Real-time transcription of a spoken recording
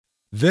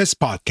This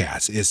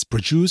podcast is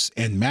produced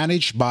and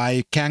managed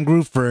by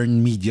Kangaroo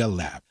Fern Media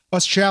Lab,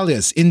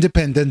 Australia's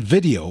independent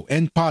video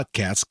and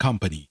podcast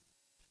company.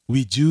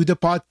 We do the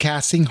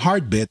podcasting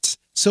hard bits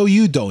so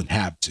you don't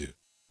have to.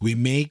 We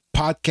make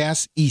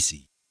podcasts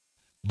easy.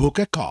 Book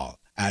a call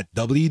at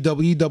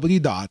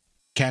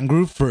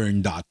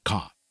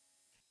www.kangaroofern.com.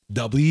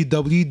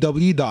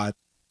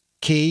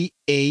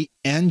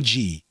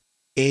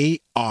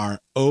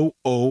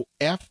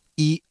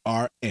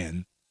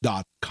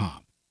 www.kangaroofern.com.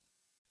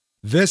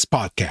 This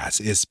podcast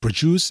is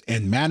produced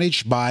and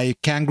managed by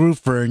Kangaroo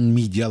Fern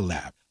Media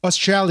Lab,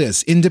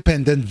 Australia's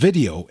independent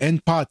video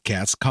and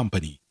podcast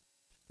company.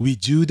 We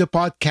do the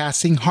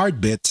podcasting hard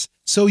bits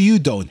so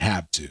you don't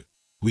have to.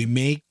 We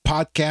make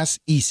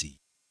podcasts easy.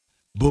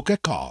 Book a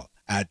call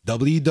at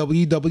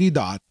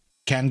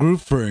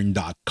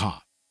www.kangaroofern.com.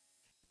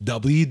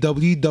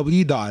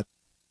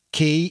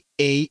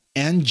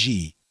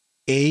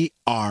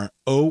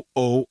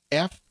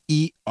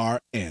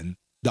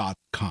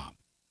 www.kangaroofern.com.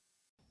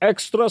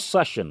 Extra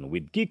Session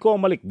with Kiko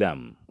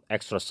Malikdam.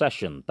 Extra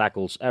Session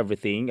tackles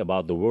everything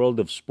about the world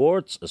of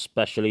sports,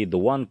 especially the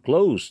one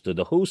close to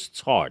the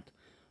host's heart,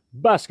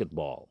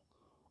 basketball.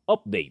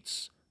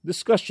 Updates,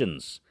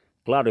 discussions,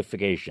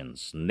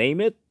 clarifications, name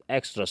it,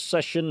 Extra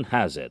Session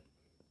has it.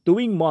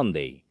 Tuwing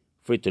Monday,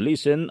 free to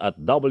listen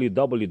at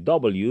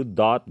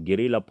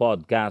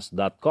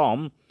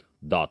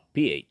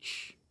www.guerrillapodcast.com.ph.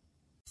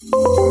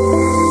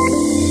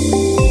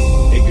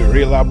 A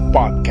Guerrilla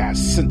Podcast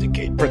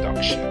Syndicate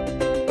production.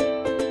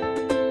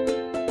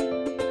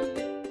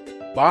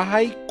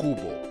 Bahay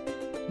Kubo.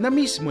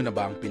 Na-miss mo na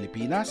ba ang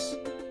Pilipinas?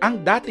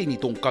 Ang dati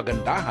nitong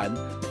kagandahan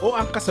o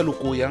ang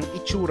kasalukuyang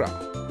itsura?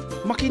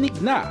 Makinig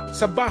na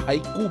sa Bahay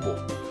Kubo,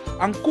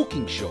 ang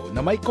cooking show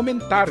na may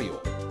komentaryo.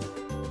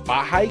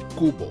 Bahay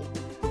Kubo.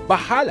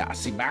 Bahala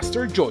si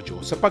Master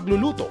Jojo sa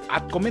pagluluto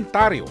at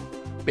komentaryo,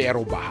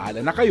 pero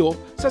bahala na kayo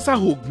sa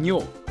sahog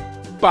nyo.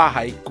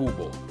 Bahay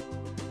Kubo.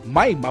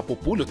 May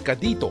mapupulot ka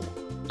dito,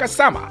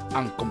 kasama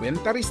ang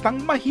komentaristang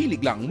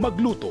mahilig lang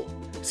magluto,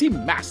 si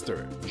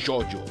Master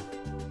Jojo.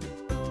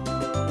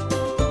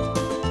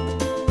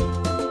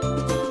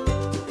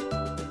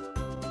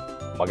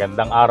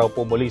 Magandang araw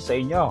po muli sa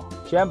inyo.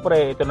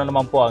 Siyempre, ito na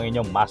naman po ang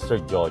inyong Master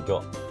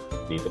Jojo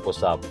dito po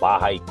sa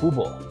Bahay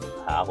Kubo.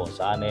 Kung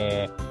saan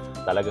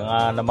talaga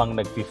nga namang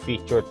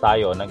nag-feature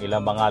tayo ng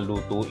ilang mga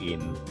lutuin.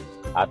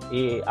 At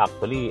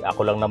actually,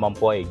 ako lang naman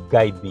po ay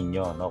guide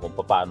ninyo, no, kung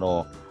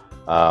paano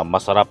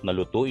masarap na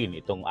lutuin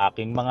itong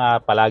aking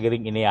mga palagi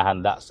ring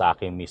inihahanda sa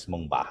aking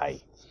mismong bahay.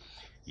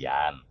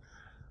 Yan.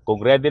 Kung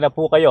ready na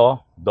po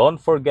kayo,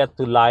 don't forget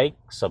to like,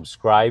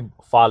 subscribe,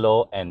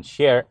 follow, and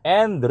share,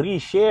 and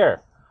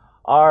reshare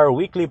our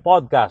weekly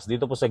podcast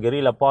dito po sa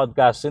Guerrilla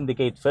Podcast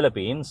Syndicate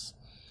Philippines.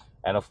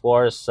 And of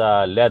course,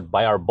 led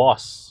by our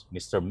boss,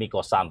 Mr. Miko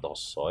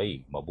Santos.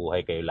 Oy,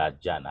 mabuhay kayo lahat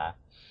dyan, ha?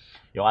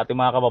 Yung ating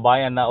mga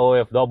kababayan na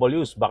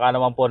OFWs, baka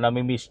naman po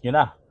namimiss nyo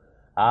na,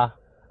 ha?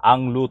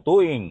 Ang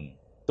lutuing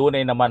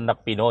tunay naman na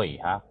Pinoy,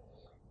 ha?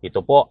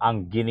 Ito po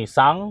ang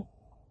ginisang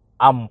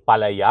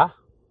ampalaya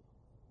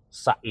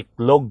sa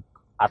itlog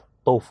at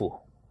tofu.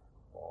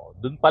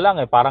 Doon pa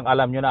lang parang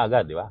alam nyo na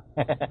agad, di ba?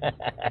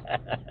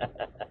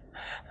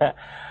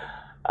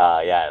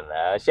 Yan.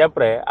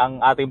 Siyempre, ang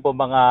ating po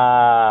mga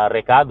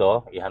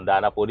rekado, ihanda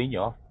na po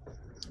ninyo,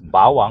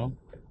 bawang,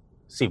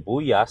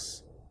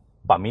 sibuyas,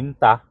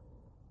 paminta,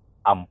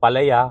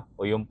 ampalaya,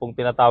 o yung pong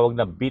tinatawag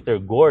na bitter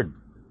gourd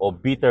o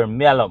bitter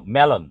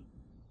melon.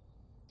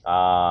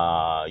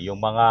 Yung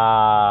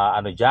mga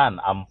dyan,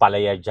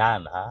 ampalaya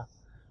dyan, ha?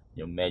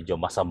 Yung medyo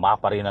masama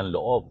pa rin ang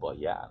loob. O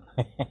yan.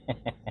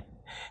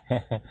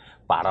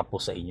 Para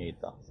po sa inyo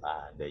ito.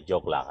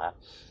 Joke lang, ha?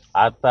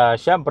 At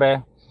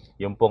syempre,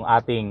 yung pong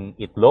ating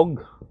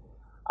itlog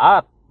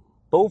at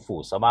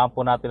tofu. Samahan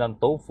po natin ang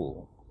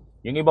tofu.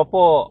 Yung iba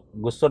po,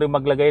 gusto rin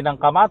maglagay ng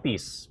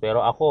kamatis.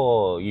 Pero ako,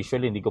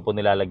 usually, hindi ko po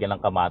nilalagyan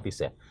ng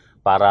kamatis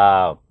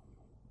para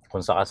kung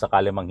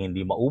sakasakali mang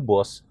hindi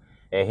maubos,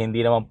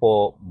 hindi naman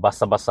po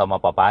basta-basta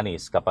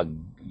mapapanis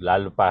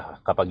lalo pa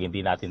kapag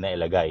hindi natin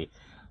nailagay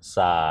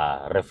sa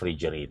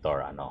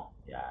refrigerator.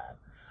 Yan.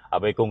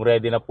 Abay, kung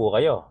ready na po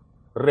kayo,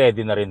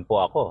 ready na rin po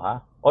ako,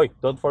 ha? Oy,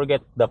 don't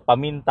forget the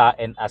paminta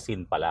and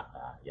asin pala.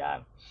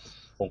 Yan.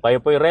 Kung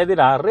kayo po ready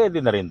na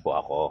rin po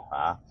ako,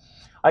 ha?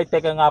 Ay,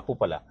 teka nga po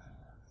pala.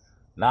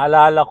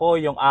 Naalala ko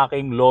yung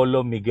aking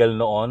lolo Miguel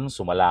noon,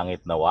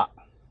 sumalangit nawa.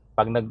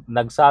 Pag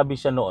nagsabi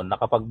siya noon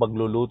na kapag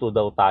magluluto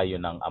daw tayo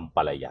ng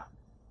ampalaya.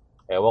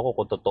 Ewan ko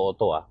kung totoo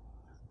to,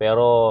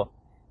 pero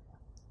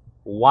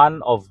one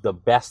of the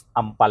best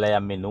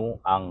ampalaya menu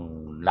ang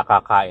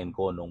nakakain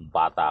ko nung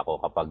bata ako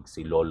kapag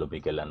si Lolo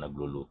Miguel ang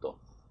nagluluto.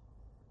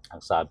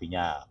 Ang sabi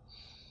niya,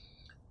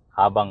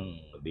 habang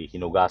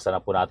hinugasan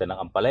na po natin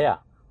ng ampalaya,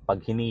 pag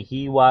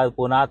hinihiwa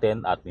po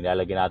natin at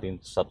nilalagyan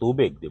natin sa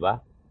tubig, di ba?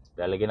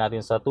 Nilalagyan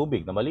natin sa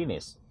tubig na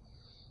malinis.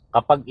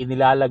 Kapag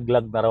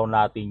inilalaglag na raw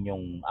natin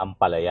yung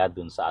ampalaya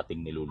dun sa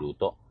ating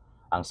niluluto,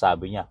 ang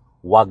sabi niya,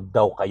 wag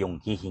daw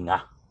kayong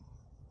hihinga.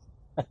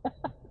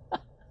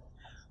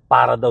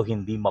 para daw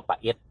hindi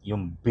mapait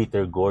yung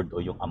bitter gourd o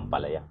yung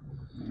ampalaya.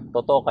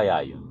 Totoo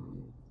kaya yun?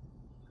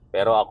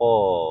 Pero ako,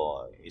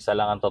 isa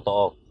lang ang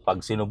totoo.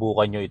 Pag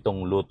sinubukan nyo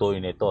itong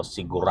lutuin ito,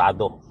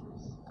 sigurado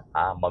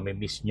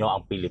mamimiss nyo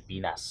ang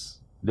Pilipinas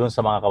doon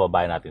sa mga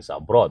kababayan natin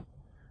sa abroad.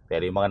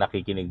 Pero yung mga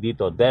nakikinig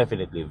dito,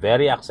 definitely,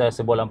 very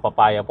accessible ang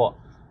papaya po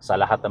sa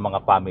lahat ng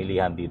mga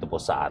pamilihan dito po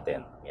sa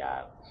atin.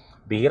 Yan.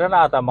 Bihira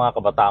na ata ang mga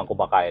kabataan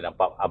kumakain ng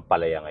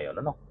ampalaya ngayon.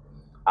 Ano?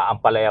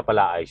 Ampalaya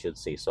pala, I should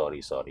say. Sorry.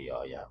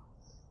 Oh, yeah.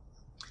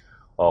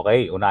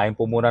 Okay, unahin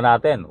po muna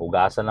natin.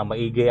 Hugasan ng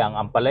maigi ang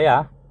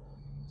ampalaya.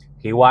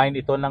 Hiwain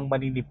ito ng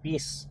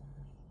maninipis.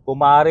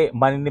 Kumari,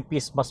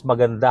 maninipis mas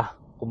maganda.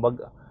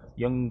 Kumbaga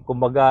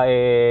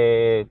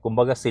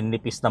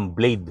sinipis ng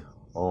blade.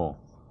 Oh.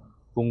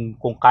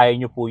 Kung kaya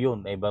nyo po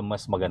yun,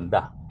 mas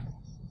maganda.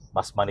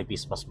 Mas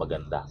manipis, mas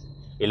maganda.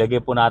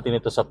 Ilagay po natin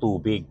ito sa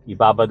tubig.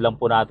 Ibabad lang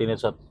po natin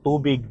ito sa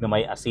tubig na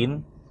may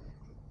asin.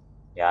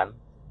 Yan.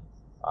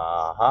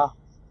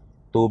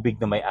 Tubig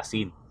na may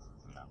asin.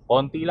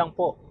 Konti lang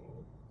po.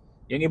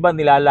 Yung iba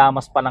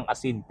nilalamas pa ng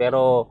asin,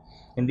 pero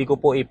hindi ko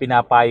po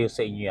ipinapayo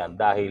sa inyo yan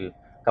dahil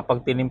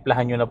kapag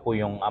tinimplahan nyo na po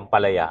yung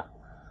ampalaya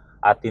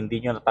at hindi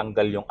nyo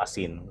natanggal yung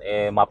asin,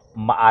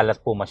 maalat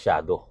po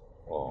masyado.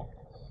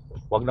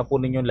 Huwag na po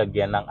ninyong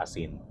lagyan ng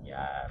asin.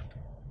 Yan.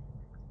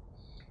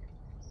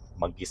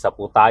 Mag-gisa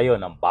po tayo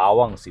ng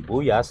bawang,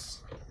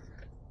 sibuyas.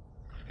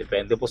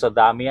 Depende po sa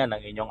dami yan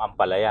ng inyong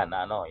ampalaya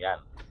na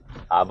yan.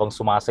 Habang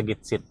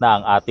sumasagit-sit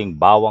na ang ating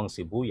bawang,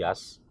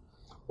 sibuyas,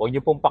 huwag niyo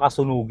pong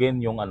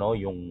pakasunugin yung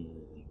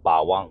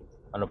bawang.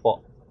 Ano po?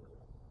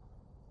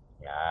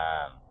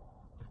 Yan.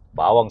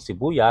 Bawang,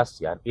 sibuyas,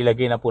 yan.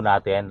 Ilagay na po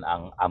natin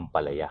ang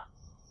ampalaya.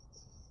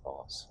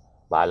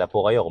 Bahala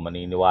po kayo kung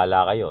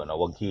maniniwala kayo na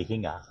huwag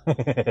hihinga.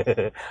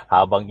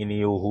 Habang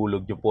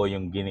inihuhulog nyo po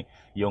yung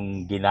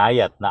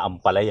ginayat na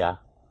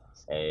ampalaya,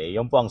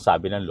 yun po ang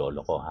sabi ng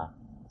lolo ko, ha.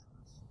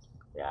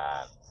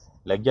 Yan.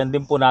 Lagyan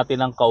din po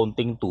natin ng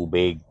kaunting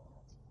tubig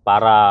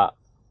para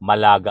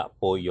malaga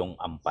po yung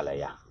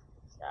ampalaya.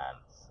 Yan.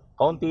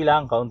 Kaunti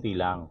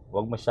lang.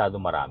 Huwag masyado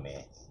marami.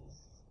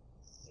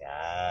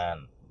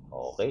 Yan.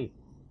 Okay.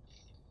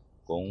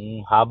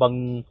 Kung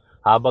habang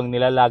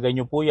nilalagay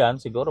nyo po yan,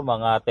 siguro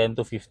mga 10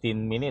 to 15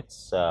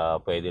 minutes,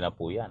 pwede na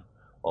po yan.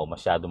 O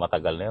masyado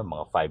matagal na yun,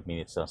 mga 5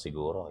 minutes lang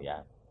siguro.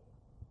 Yan.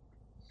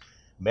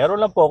 Meron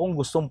lang po akong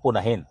gustong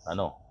punahin.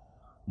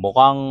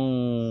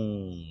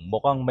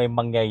 Mukhang may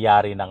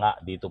mangyayari na nga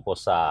dito po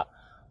sa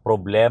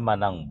problema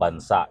ng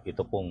bansa.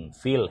 Ito pong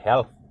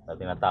PhilHealth na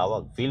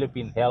tinatawag,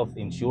 Philippine Health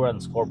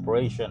Insurance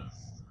Corporation.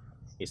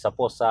 Isa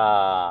po sa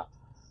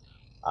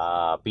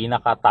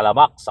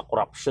pinakatalamak sa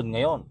corruption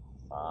ngayon.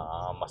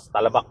 Mas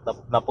talamak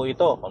na po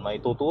ito kung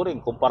maituturing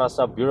kumpara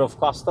sa Bureau of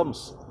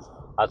Customs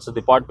at sa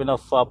Department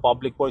of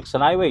Public Works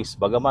and Highways.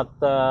 Bagamat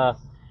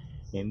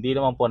hindi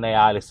naman po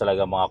naialis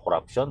talaga mga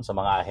corruption sa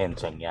mga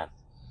ahensyang yan.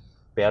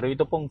 Pero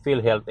ito pong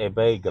PhilHealth,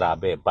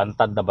 grabe.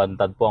 Bantad na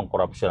bantad po ang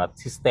corruption at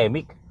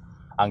systemic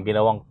ang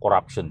ginawang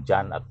corruption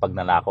dyan at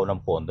pagnanakaw ng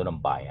pondo ng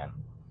bayan.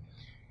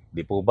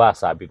 Di po ba,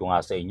 sabi ko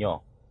nga sa inyo,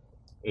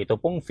 ito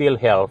pong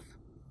PhilHealth,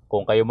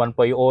 kung kayo man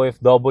po yung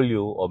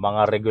OFW o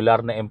mga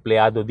regular na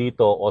empleyado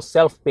dito o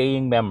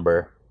self-paying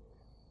member,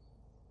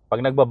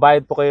 pag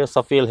nagbabayad po kayo sa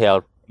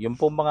PhilHealth, yung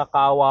pong mga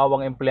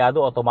kaawawang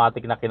empleyado,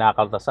 automatic na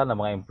kinakaltasan ng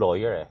mga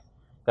employer.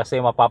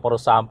 Kasi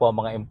mapaparusahan po ang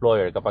mga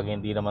employer kapag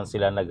hindi naman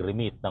sila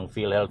nag-remit ng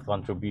PhilHealth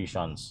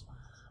contributions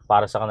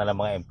para sa kanilang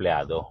mga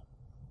empleyado.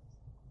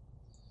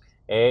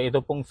 Ito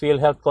pong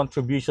PhilHealth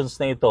contributions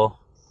na ito,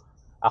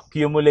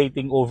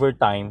 accumulating over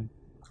time,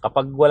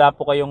 kapag wala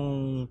po kayong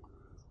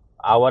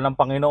awa ng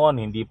Panginoon,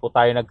 hindi po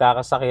tayo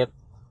nagkakasakit,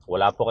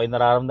 wala po kayong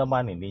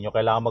nararamdaman, hindi nyo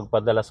kailangan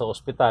magpadala sa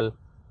ospital,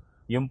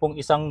 yung pong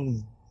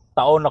isang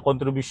taon na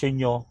contribution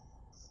nyo,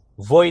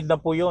 void na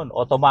po yun,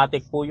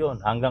 automatic po yun,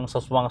 hanggang sa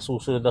mga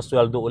susunod na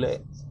sweldo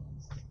uli.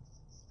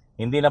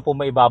 Hindi na po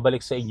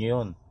maibabalik sa inyo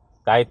yun,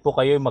 kahit po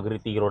kayo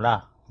magretiro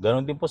na.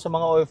 Ganon din po sa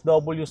mga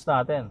OFWs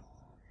natin.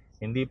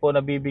 Hindi po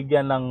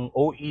nabibigyan ng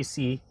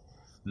OEC,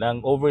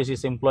 ng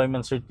Overseas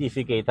Employment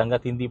Certificate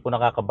hanggat hindi po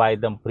nakakabayad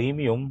ng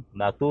premium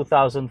na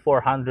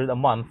 2,400 a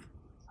month,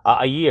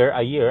 a year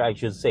I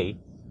should say,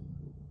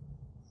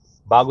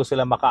 bago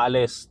sila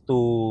makaalis to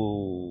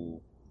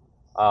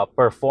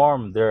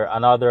perform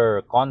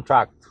another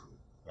contract.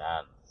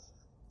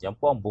 Yan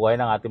po ang buhay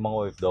ng ating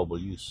mga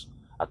OFWs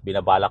at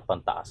binabalak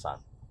pang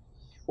taasan.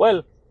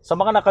 Well, sa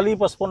mga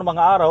nakalipas po ng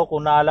mga araw,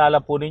 kung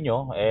naalala po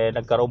ninyo,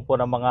 nagkaroon po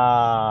ng mga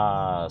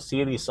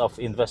series of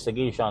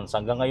investigations.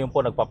 Hanggang ngayon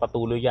po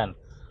nagpapatuloy yan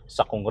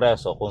sa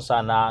Kongreso kung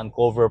saan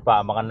na-uncover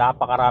pa ang mga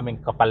napakaraming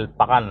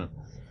kapalpakan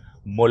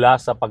mula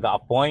sa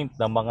pag-appoint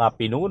ng mga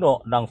pinuno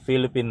ng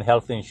Philippine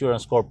Health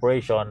Insurance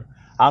Corporation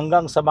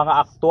hanggang sa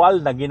mga aktual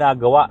na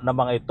ginagawa ng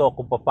mga ito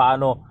kung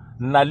paano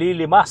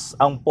nalilimas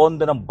ang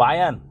pondo ng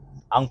bayan,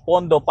 ang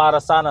pondo para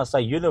sana sa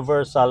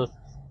universal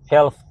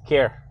health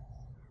care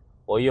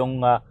o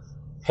yung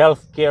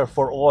health care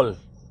for all.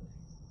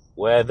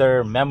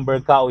 Whether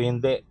member ka o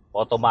hindi,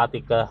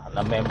 automatic ka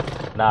na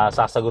na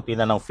sasagutin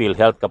na ng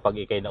PhilHealth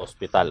kapag ikay na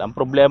ospital. Ang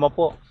problema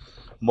po,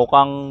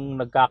 mukhang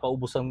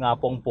nagkakaubusan nga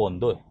po ang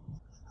pondo eh.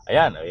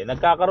 Ayan,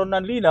 nagkakaroon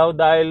ng linaw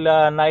dahil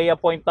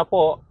nai-appoint na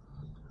po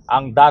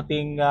ang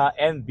dating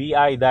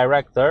NBI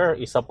Director,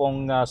 isa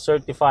pong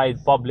Certified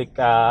Public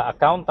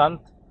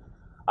Accountant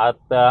at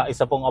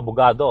isa pong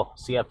abogado,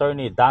 si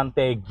Attorney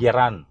Dante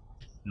Gueran.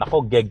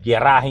 Nako,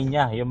 gegerahin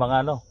niya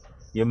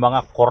yung mga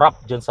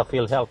corrupt dyan sa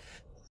PhilHealth.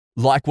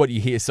 Like what you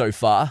hear so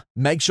far?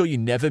 Make sure you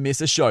never miss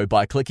a show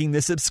by clicking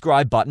the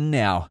subscribe button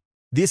now.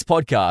 This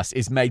podcast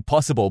is made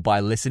possible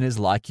by listeners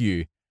like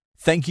you.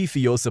 Thank you for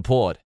your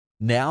support.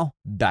 Now,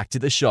 back to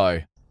the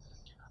show.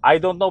 I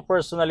don't know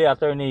personally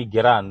Attorney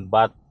Gueran,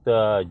 but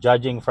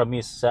judging from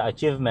his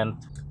achievement,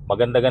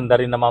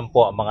 maganda-ganda rin naman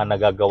po ang mga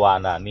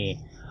nagagawa na ni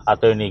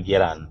Attorney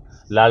Gueran,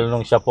 lalo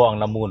nung siya po ang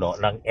namuno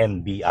ng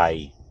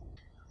NBI.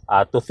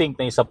 To think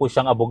na isa po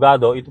siyang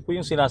abogado, ito po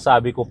yung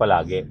sinasabi ko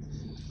palagi,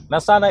 na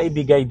sana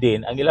ibigay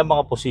din ang ilang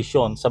mga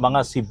posisyon sa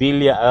mga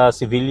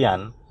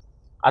civilian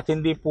at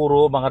hindi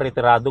puro mga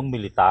retiradong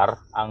militar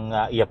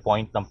ang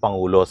i-appoint ng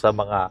Pangulo sa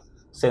mga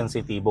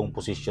sensitibong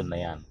posisyon na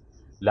yan.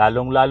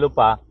 Lalong-lalo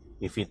pa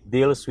if it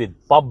deals with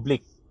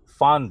public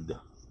fund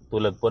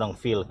tulad po ng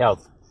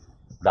PhilHealth,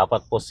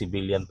 dapat po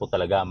civilian po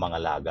talaga ang mga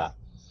laga.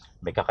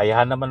 May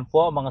kakayahan naman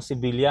po ang mga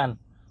civilian.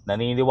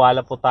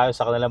 Naniniwala po tayo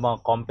sa kanilang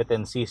mga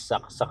competencies,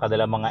 sa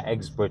kanilang mga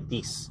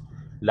expertise,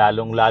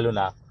 lalong-lalo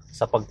na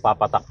sa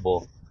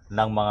pagpapatakbo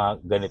ng mga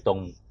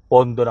ganitong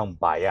pondo ng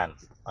bayan.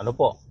 Ano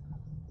po?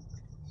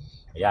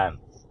 Ayan.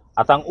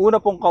 At ang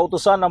una pong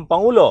kautusan ng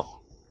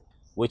Pangulo,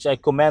 which I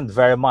commend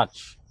very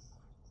much,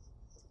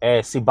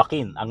 si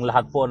Bakin, ang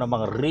lahat po ng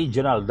mga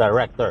regional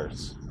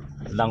directors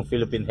ng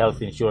Philippine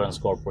Health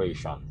Insurance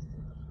Corporation.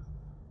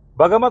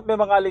 Bagamat may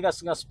mga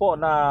lingas-ngas po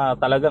na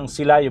talagang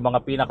sila yung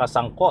mga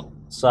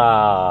pinakasangkot sa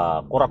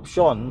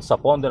korupsyon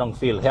sa pondo ng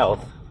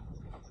PhilHealth,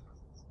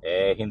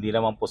 hindi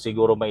naman po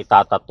siguro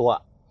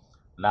maitatatwa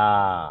na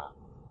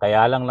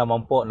kaya lang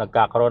naman po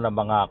nagkakaroon ng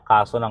mga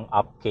kaso ng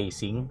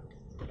upcasing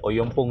o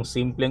yung pong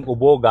simpleng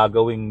ubo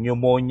gagawing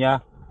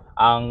pneumonia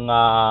ang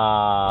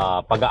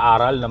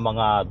pag-aaral ng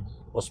mga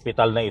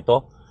ospital na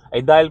ito ay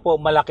dahil po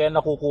malaki ang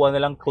nakukuha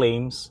nilang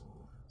claims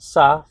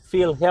sa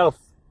PhilHealth.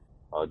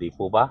 O di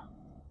po ba?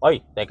 Oy,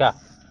 teka,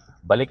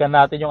 balikan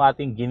natin yung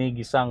ating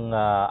ginigisang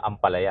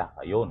ampalaya.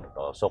 Ayun.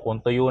 So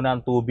kung tuyo na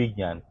ang tubig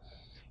niyan,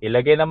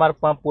 ilagay naman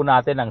po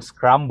natin ang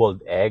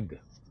scrambled egg.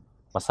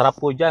 Masarap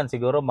po dyan,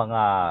 siguro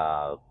mga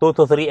 2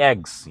 to 3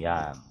 eggs.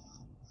 Yan.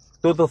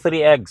 2 to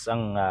 3 eggs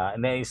ang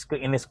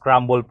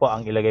in-scramble po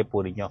ang ilagay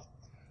po ninyo.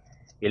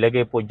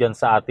 Ilagay po dyan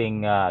sa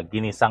ating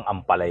ginisang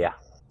ampalaya.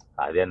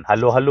 Then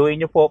halo-haluin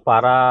nyo po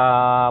para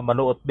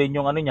manuot din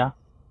yung ano niya,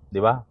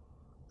 di ba?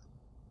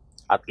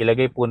 At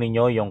ilagay po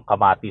ninyo yung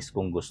kamatis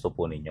kung gusto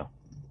po ninyo.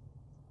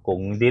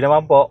 Kung hindi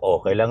naman po,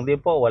 okay lang din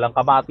po, walang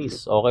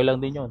kamatis, okay lang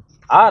din 'yon.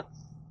 At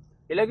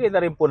ilagay na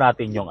rin po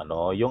natin yung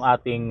yung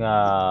ating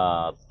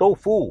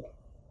tofu.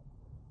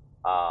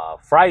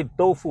 Fried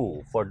tofu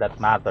for that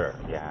matter.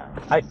 Yan.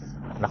 Ay,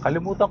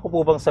 nakalimutan ko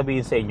po bang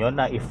sabihin sa inyo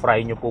na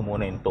i-fry nyo po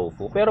muna yung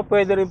tofu. Pero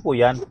pwede rin po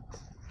yan.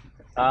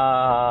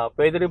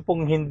 Pwede rin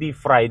pong hindi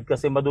fried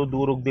kasi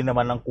madudurog din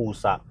naman ng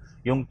kusa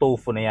yung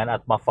tofu na yan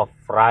at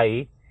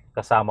mafa-fry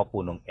kasama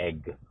po ng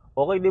egg.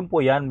 Okay din po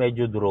yan,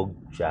 medyo durog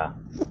siya.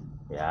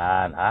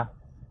 Yan, ha?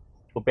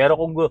 Pero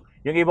kung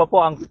yung iba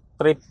po, ang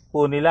trip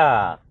po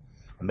nila,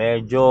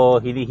 medyo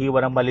hinihiwa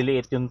ng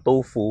maliliit yung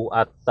tofu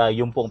at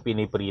yung pong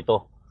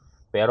piniprito.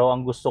 Pero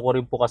ang gusto ko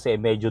rin po kasi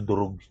medyo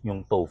durog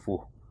yung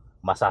tofu.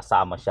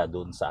 Masasama siya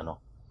doon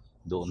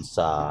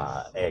sa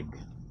egg.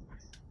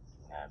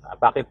 Yan.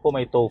 Bakit po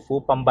may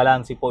tofu?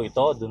 Pambalansi po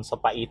ito doon sa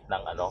pait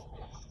ng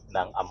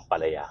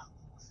ampalaya.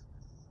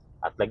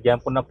 At lagyan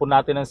po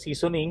natin ng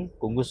seasoning.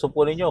 Kung gusto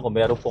po ninyo, kung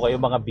meron po kayo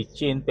mga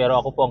bitchin, pero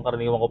ako po ang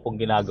karaniwan ko pong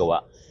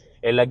ginagawa,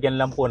 lagyan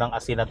lang po ng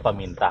asin at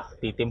paminta.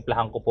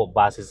 Titimplahan ko po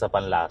base sa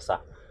panlasa.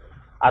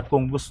 At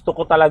kung gusto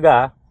ko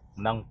talaga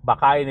ng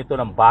makain ito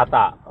ng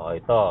bata,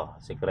 ito,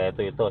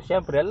 sikreto ito,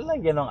 syempre,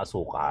 lalagyan ng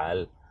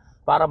asukal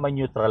para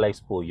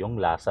ma-neutralize po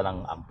yung lasa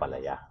ng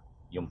ampalaya,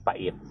 yung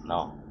pait,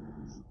 no?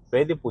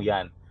 Pwede po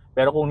yan.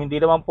 Pero kung hindi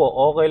naman po,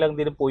 okay lang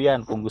din po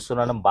yan. Kung gusto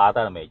na ng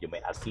bata na medyo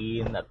may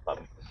asin at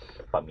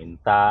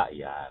paminta,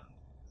 yan.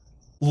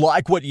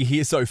 Like what you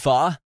hear so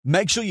far?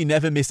 Make sure you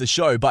never miss a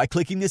show by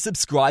clicking the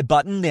subscribe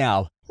button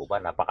now. Po ba,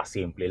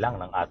 napakasimple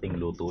lang ng ating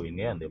lutuin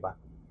ngayon, di ba?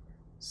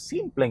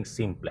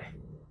 Simpleng-simple.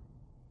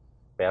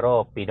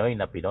 Pero Pinoy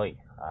na Pinoy.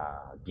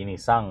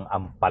 Ginisang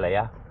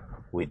ampalaya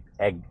with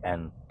egg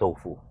and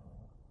tofu.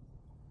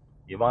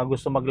 Yung mga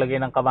gusto maglagay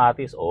ng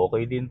kamatis,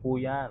 okay din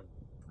po yan.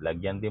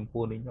 Lagyan din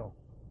po ninyo.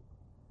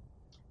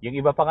 Yung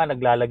iba pa nga,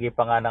 naglalagay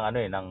pa nga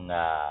ng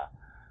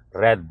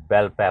red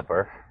bell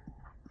pepper.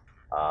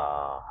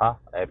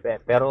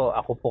 Pero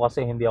ako po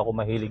kasi hindi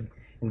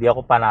ako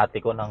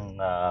panatiko ng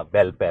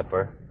bell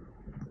pepper.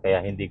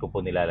 Kaya hindi ko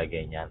po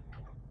nilalagay niyan.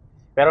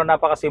 Pero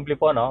napakasimple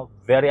po, no?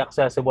 Very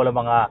accessible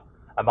ang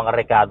mga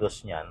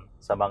recados niyan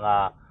sa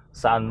mga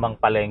saan mang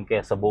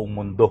palengke sa buong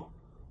mundo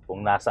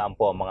kung nasaan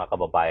po ang mga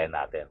kababayan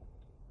natin.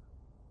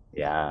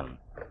 Yan.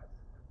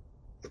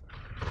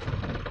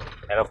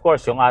 And of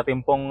course, yung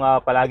ating pong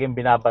palaging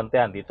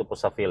binabantayan dito po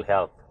sa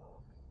PhilHealth.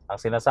 Ang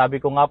sinasabi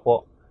ko nga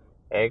po,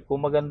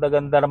 kung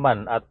maganda-ganda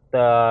naman at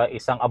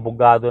isang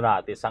abogado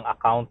na at isang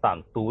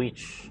accountant to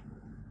which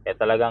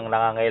talagang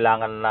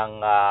nangangailangan ng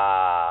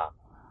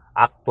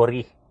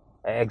actuary,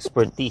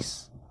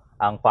 expertise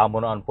ang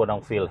pamunuan po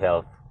ng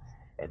PhilHealth,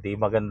 di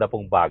maganda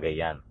pong bagay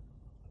yan.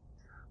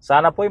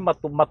 Sana po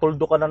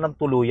matuldukan na ng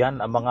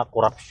tuluyan ang mga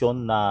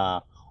korupsyon na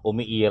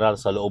umiiral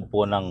sa loob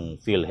po ng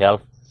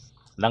PhilHealth.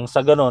 Nang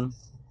sa ganon,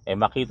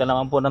 makita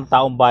naman po ng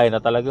taong bayan na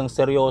talagang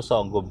seryoso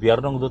ang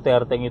gobyernong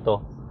Duterte ito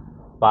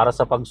para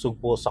sa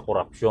pagsugpo sa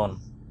korupsyon.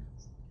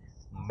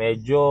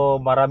 Medyo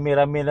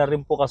marami-rami na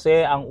rin po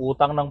kasi ang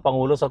utang ng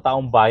Pangulo sa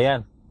taong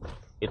bayan.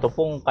 Ito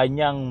pong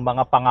kanyang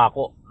mga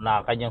pangako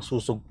na kanyang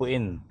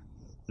susugpuin.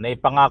 Na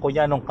ipangako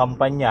niya nung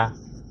kampanya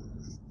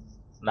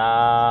na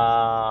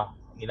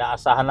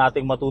inaasahan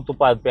nating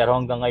matutupad, pero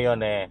hanggang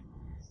ngayon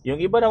yung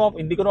iba naman,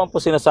 hindi ko naman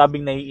po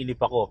sinasabing naiinip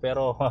ako,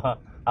 pero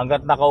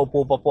hanggat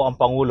nakaupo pa po ang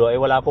Pangulo,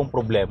 wala pong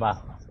problema.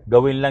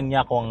 Gawin lang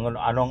niya kung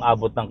anong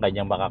abot ng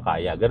kanyang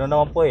makakaya. Ganoon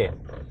naman po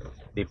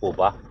Di po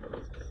ba?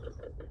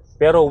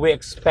 Pero we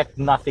expect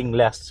nothing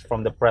less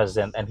from the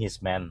President and his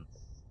men.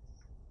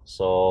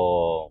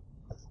 So,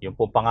 yung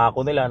po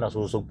pangako nila na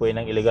susugpuin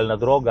ng illegal na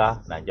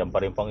droga, nandiyan pa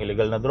rin pong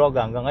illegal na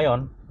droga hanggang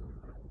ngayon,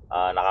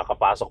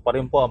 nakakapasok pa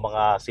rin po ang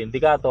mga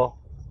sindikato.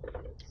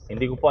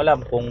 Hindi ko po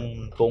alam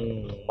kung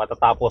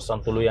matatapos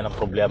ang tuluyan ng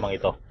problemang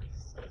ito.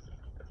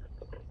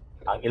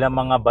 Ang ilang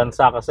mga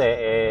bansa kasi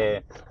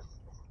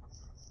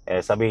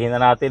sabihin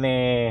na natin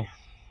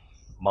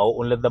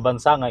mauunlad na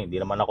bansa nga, hindi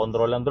naman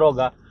nakontrol ang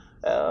droga,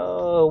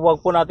 wag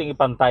po nating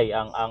ipantay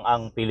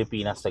ang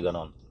Pilipinas sa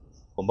ganon.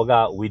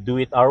 Kumbaga, we do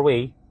it our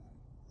way.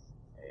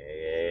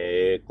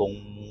 Kung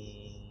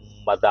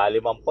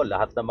madali man po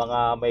lahat ng mga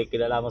may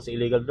kinalaman sa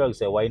illegal drugs,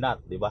 why not,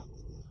 di ba?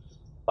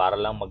 Para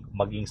lang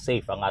maging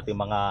safe ang ating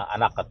mga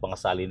anak at mga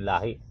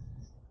salinlahi.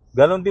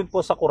 Ganon din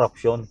po sa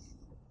korupsyon.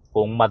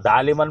 Kung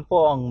madali man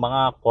po ang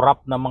mga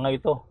corrupt na mga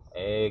ito,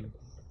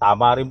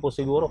 tama rin po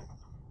siguro.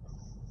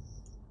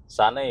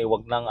 Sana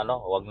wag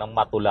nang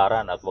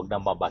matularan at wag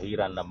nang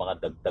mabahiran ng mga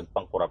dagdag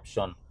pang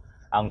korupsyon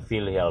ang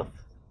PhilHealth.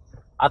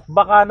 At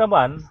baka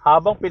naman,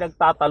 habang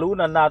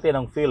pinagtatalunan natin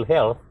ang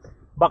PhilHealth,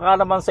 baka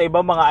naman sa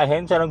ibang mga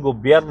ahensya ng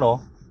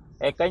gobyerno,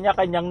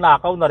 kanya-kanyang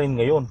nakaw na rin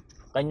ngayon.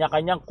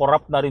 Kanya-kanyang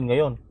corrupt na rin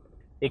ngayon.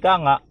 Ika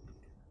nga,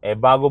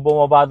 bago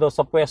bumaba daw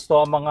sa pwesto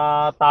ang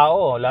mga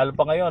tao, lalo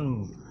pa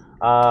ngayon,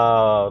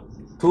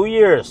 2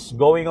 years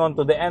going on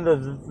to the end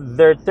of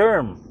their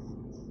term,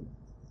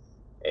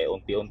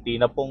 unti-unti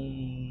na pong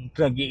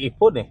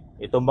nag-iipon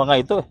itong mga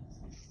ito.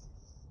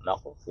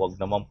 Naku, wag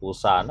naman po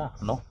sana,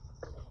 no?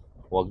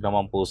 Wag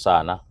naman po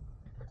sana.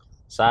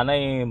 Sana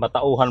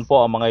matauhan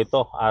po ang mga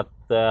ito at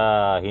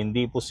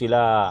hindi po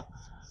sila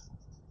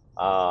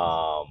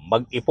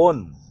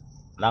mag-ipon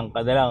ng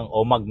kanilang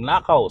o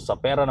magnakaw sa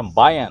pera ng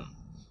bayan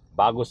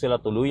bago sila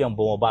tuluyang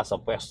bumaba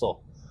sa pwesto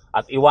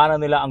at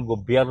iwanan nila ang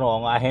gobyerno,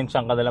 ang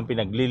ahensyang kanilang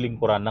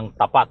pinaglilingkuran ng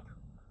tapat,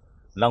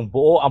 ng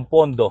buo ang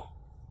pondo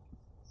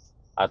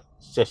at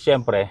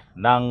siyempre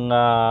ng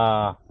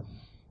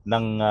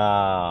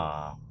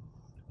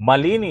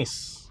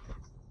malinis,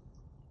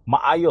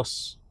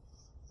 maayos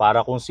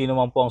para kung sino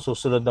man po ang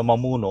susunod na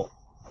mamuno,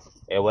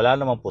 wala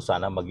naman po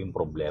sana maging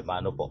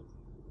problema. Ano po?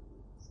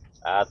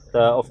 At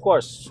of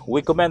course,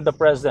 we commend the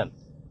President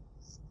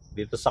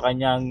dito sa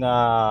kanyang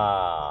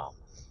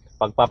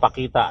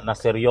pagpapakita na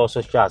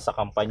seryoso siya sa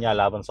kampanya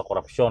laban sa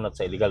korupsyon at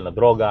sa illegal na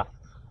droga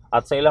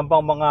at sa ilang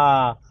pang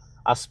mga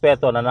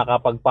aspeto na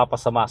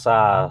nakapagpapasama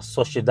sa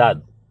sosyedad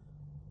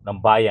ng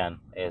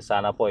bayan.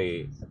 Sana po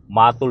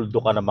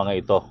matuldukan ng mga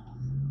ito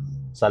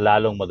sa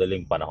lalong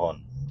madaling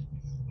panahon.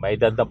 May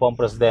edad na po ang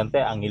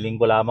Presidente, ang hiling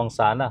ko lamang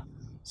sana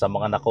sa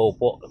mga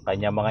nakaupo,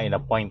 kanya mga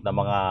inappoint na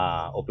mga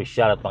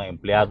opisyal at mga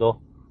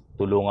empleyado,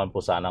 tulungan po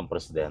sana ang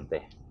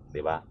Presidente, di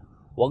ba?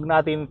 Huwag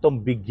natin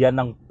itong bigyan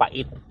ng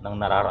pait ng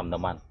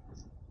nararamdaman.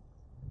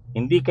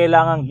 Hindi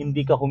kailangang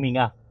hindi ka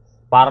huminga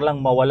para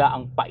lang mawala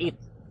ang pait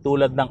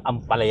tulad ng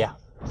ampalaya.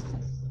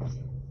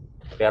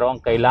 Pero ang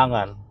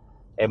kailangan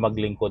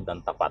maglingkod ng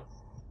tapat.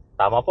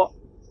 Tama po?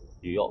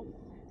 Yo.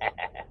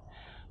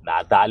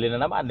 Nadali na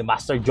naman ni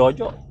Master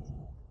Jojo.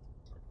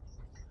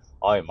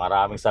 Oy,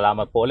 maraming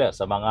salamat po ulit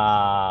sa mga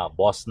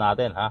boss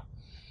natin, ha.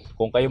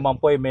 Kung kayo man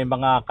po may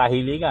mga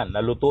kahilingan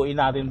na lutuin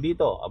natin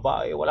dito,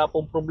 wala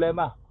pong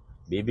problema.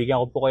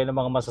 Bibigyan ko po kayo ng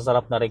mga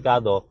masasarap na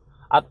rekado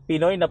at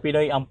Pinoy na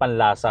Pinoy ang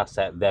panlasa,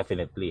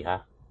 definitely,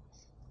 ha.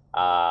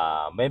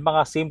 May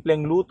mga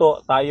simpleng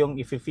luto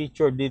tayong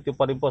i-feature dito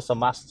pa rin po sa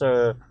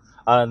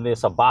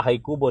sa Bahay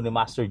Kubo ni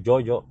Master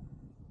Jojo.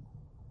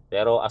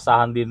 Pero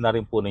asahan din na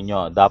rin po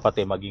ninyo,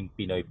 dapat maging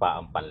Pinoy pa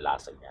ang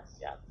panlasa niya.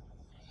 Yan.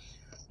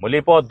 Muli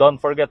po, don't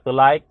forget to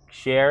like,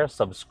 share,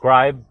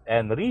 subscribe,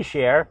 and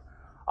reshare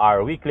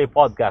our weekly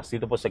podcast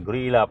dito po sa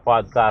Guerrilla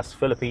Podcast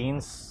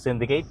Philippines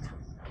Syndicate.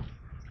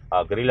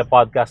 Guerrilla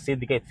Podcast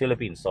Syndicate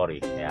Philippines, sorry.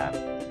 Ayan.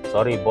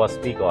 Sorry, Boss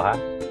Pico, ha?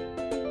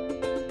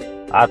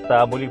 At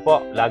muli po,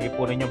 lagi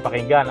po ninyong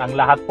pakinggan ang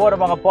lahat po ng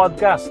mga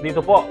podcast.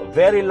 Dito po,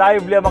 very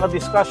lively ang mga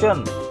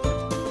discussion.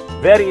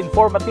 Very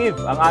informative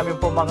ang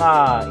aming po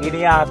mga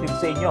inihahatid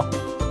sa inyo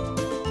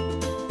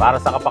para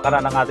sa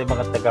kapakanan ng ating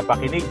mga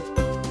tagapakinig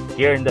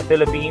here in the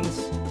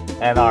Philippines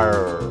and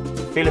our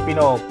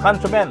Filipino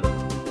countrymen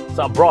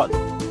sa abroad.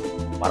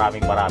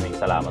 Maraming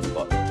salamat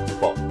po.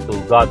 To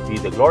God be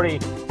the glory.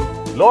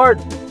 Lord,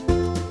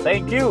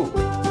 thank you.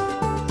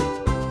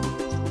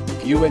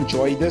 If you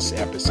enjoyed this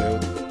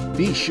episode,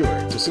 be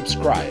sure to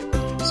subscribe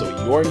so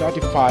you're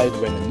notified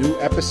when a new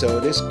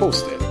episode is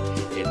posted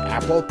in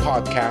Apple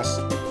Podcasts,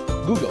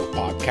 Google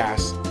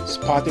Podcasts,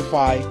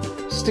 Spotify,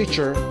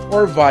 Stitcher,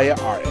 or via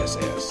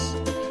RSS.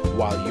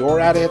 While you're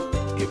at it,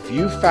 if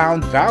you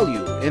found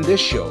value in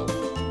this show,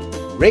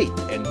 rate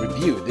and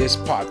review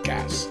this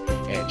podcast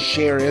and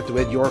share it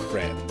with your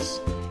friends.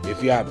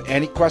 If you have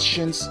any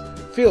questions,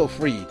 feel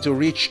free to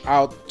reach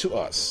out to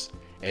us.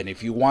 And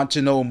if you want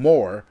to know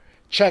more,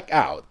 check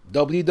out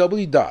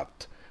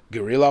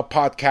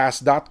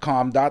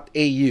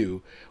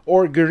www.guerrillapodcast.com.au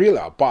or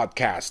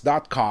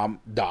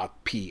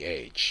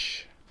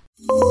guerrillapodcast.com.ph.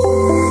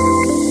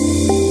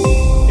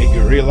 A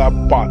Guerrilla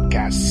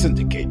Podcast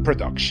Syndicate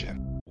production.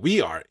 We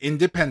are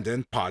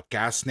Independent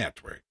Podcast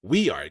Network.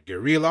 We are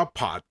Guerrilla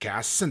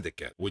Podcast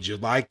Syndicate. Would you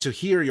like to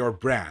hear your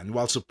brand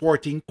while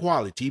supporting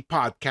quality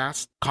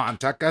podcasts?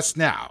 Contact us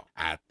now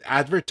at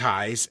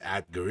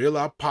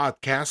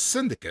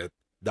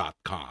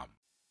advertise@guerrillapodcastsyndicate.com.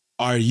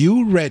 Are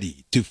you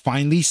ready to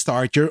finally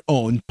start your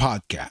own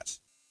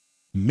podcast?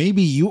 Maybe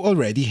you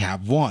already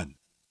have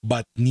one,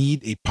 but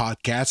need a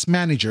podcast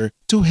manager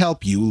to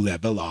help you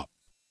level up.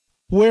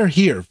 We're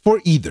here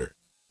for either.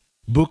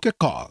 Book a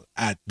call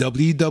at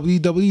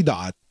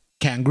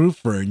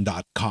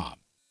www.kangaroofern.com,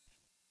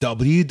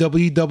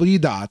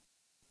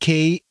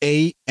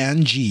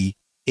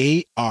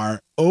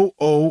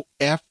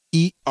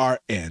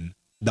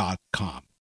 www.kangaroofern.com,